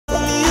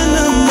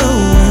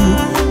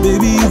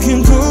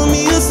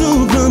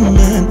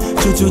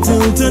Hey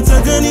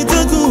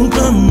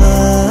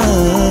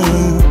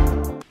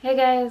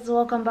guys,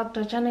 welcome back to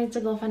our channel. It's a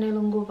girl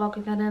Fanny&jessy back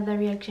with another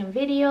reaction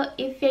video.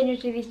 If you're new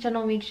to this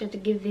channel, make sure to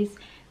give this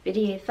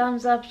video a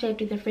thumbs up, share it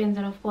with your friends,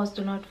 and of course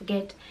do not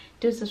forget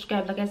to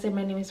subscribe. Like I said,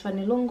 my name is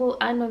Fanny&jessy,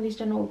 and on this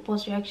channel we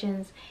post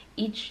reactions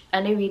each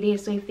and every day.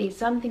 So if there's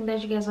something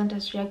that you guys want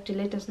us to react to,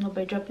 let us know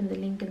by dropping the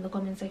link in the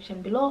comment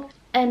section below,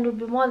 and we'll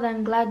be more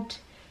than glad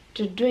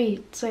to do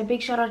it. So a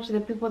big shout out to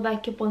the people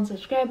that keep on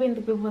subscribing,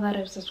 the people that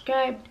have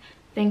subscribed.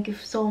 Thank you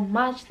so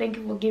much. Thank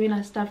you for giving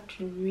us stuff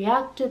to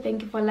react to.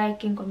 Thank you for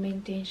liking,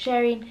 commenting,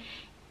 sharing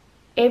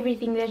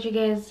everything that you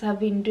guys have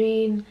been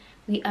doing.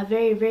 We are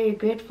very, very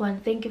grateful,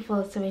 and thank you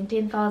for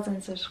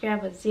 17,000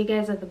 subscribers. You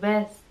guys are the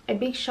best. A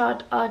big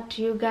shout out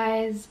to you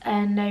guys,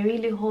 and I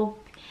really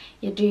hope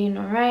you're doing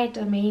alright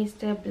and may you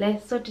stay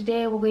blessed. So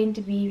today we're going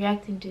to be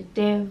reacting to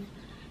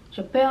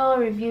Chappelle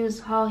reviews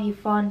how he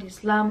found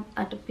Islam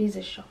at a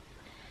pizza shop.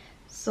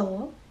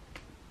 So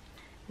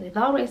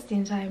without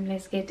wasting time,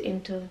 let's get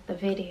into the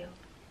video.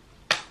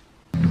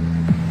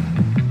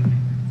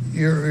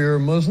 You're a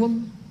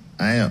Muslim?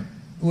 I am.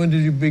 When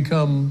did you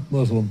become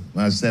Muslim?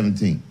 When I was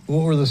 17.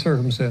 What were the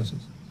circumstances?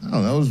 I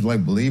don't know, it was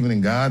like believing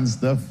in God and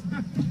stuff.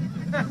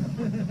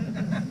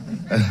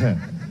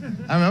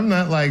 I'm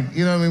not like,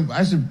 you know what I mean?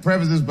 I should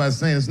preface this by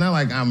saying it's not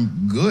like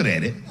I'm good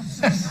at it.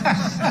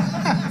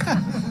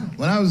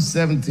 When I was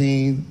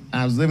 17,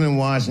 I was living in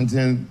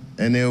Washington,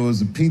 and there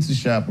was a pizza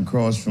shop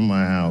across from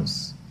my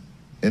house.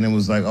 And it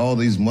was like all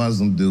these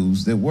Muslim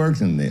dudes that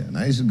worked in there. And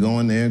I used to go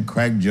in there and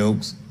crack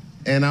jokes.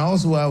 And I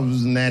was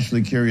a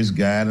naturally curious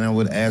guy, and I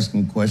would ask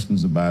him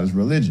questions about his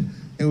religion.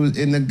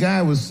 And the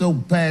guy was so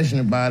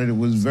passionate about it, it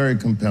was very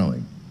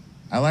compelling.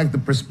 I liked the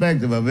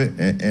perspective of it,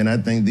 and I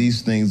think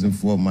these things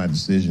informed my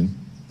decision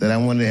that I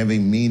wanted to have a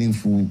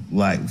meaningful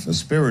life, a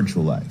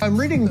spiritual life. I'm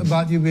reading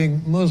about you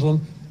being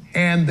Muslim,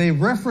 and they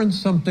reference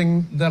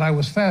something that I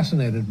was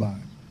fascinated by,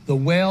 the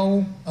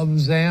well of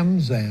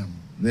Zamzam.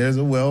 There's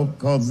a well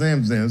called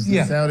Zamzam. It's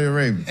in Saudi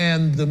Arabia.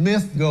 And the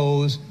myth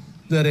goes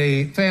that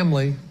a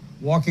family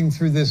walking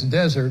through this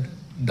desert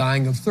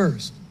dying of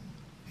thirst,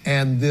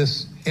 and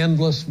this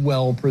endless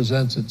well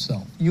presents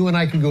itself. You and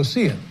I could go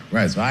see it.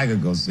 Right, so I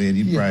could go see it.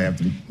 You'd probably have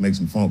to make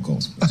some phone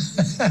calls.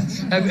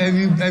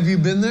 have you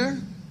been there?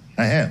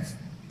 I have.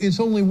 It's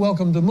only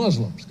welcome to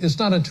Muslims. It's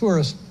not a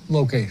tourist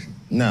location.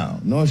 No,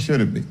 nor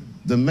should it be.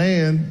 The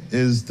man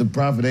is the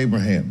Prophet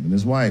Abraham and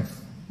his wife.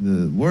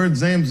 The word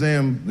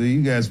Zamzam that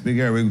you guys speak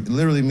Arabic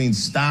literally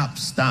means stop,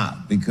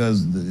 stop,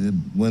 because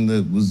when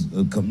it was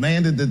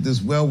commanded that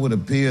this well would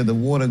appear, the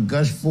water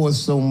gushed forth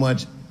so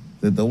much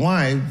that the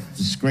wife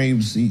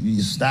screams,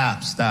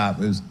 stop, stop,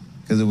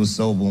 because it was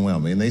so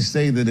overwhelming. And they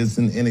say that it's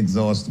an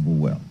inexhaustible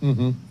well.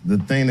 The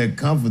thing that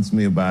comforts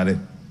me about it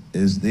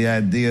is the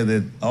idea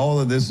that all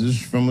of this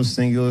is from a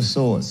singular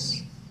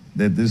source,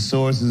 that this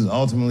source is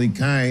ultimately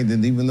kind,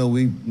 and even though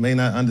we may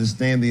not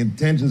understand the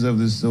intentions of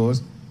this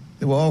source,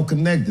 they were all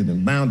connected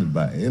and bounded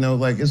by it. You know,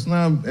 like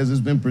Islam, as it's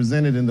been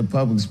presented in the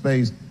public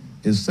space,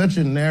 is such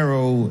a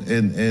narrow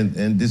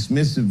and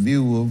dismissive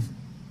view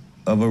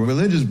of a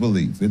religious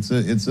belief. It's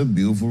a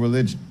beautiful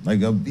religion,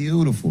 like a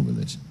beautiful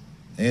religion.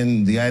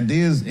 And the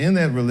ideas in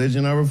that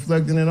religion are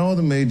reflected in all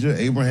the major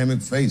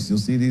Abrahamic faiths. You'll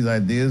see these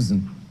ideas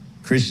in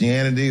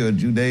Christianity or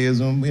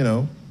Judaism, you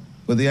know.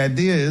 But the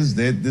idea is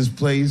that this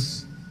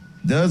place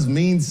does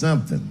mean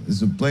something.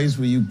 It's a place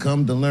where you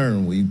come to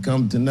learn, where you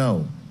come to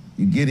know.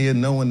 You get here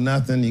knowing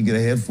nothing, you get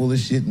a head full of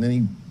shit, and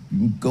then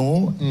you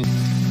go on.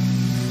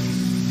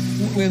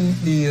 When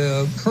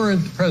the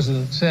current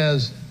president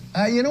says,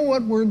 you know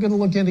what, we're going to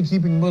look into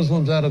keeping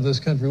Muslims out of this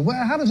country,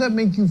 how does that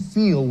make you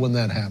feel when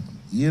that happens?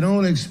 You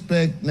don't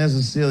expect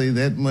necessarily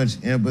that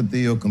much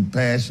empathy or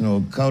compassion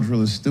or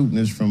cultural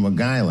astuteness from a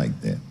guy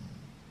like that.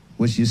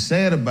 What you're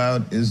sad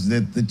about is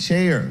that the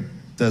chair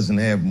doesn't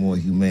have more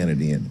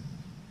humanity in it.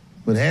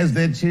 But has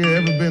that chair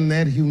ever been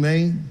that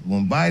humane?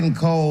 When Biden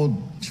called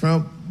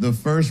Trump the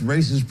first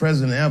racist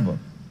president ever,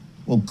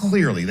 well,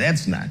 clearly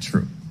that's not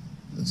true.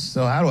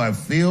 So how do I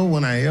feel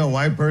when I hear a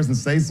white person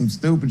say some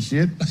stupid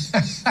shit?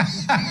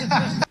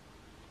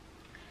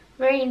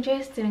 Very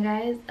interesting,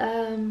 guys.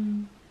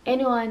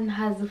 Anyone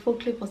has a full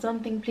clip or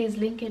something, please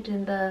link it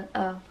in the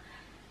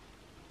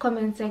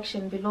comment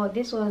section below.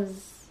 This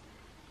was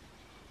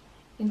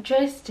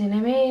interesting. I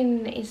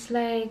mean, it's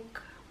like,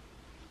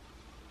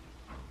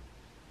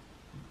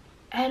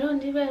 I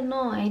don't even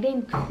know. I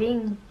didn't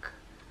think.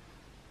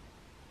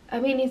 I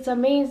mean, it's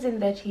amazing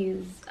that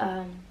he's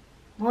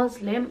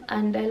Muslim,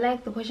 and I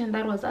like the question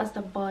that was asked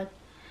about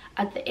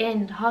at the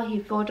end, how he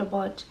thought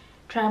about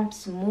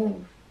Trump's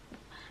move.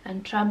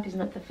 And Trump is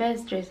not the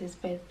first racist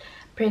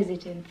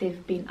president. There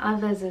have been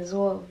others as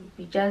well.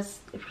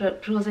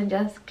 It wasn't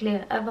just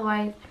clear.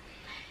 Otherwise,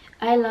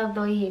 I love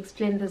the way he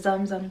explained the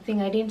Zamzam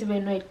thing. I didn't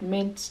even know it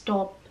meant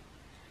stop.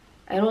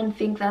 I don't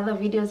think the other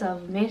videos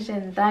have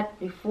mentioned that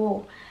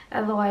before.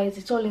 Otherwise,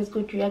 it's always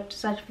good to react to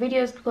such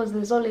videos because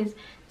there's always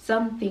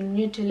something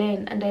new to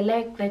learn. And I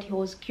like that he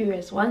was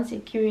curious. Once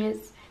you're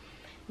curious,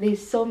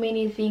 there's so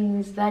many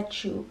things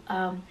that you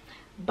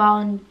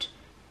bound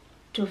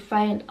to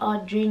find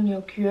out during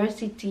your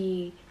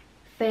curiosity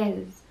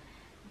phase.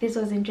 This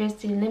was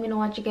interesting. Let me know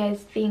what you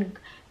guys think.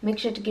 Make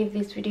sure to give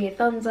this video a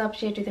thumbs up,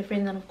 share it with your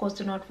friends, and of course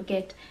do not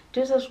forget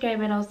to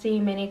subscribe, and I'll see you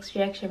in my next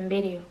reaction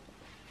video.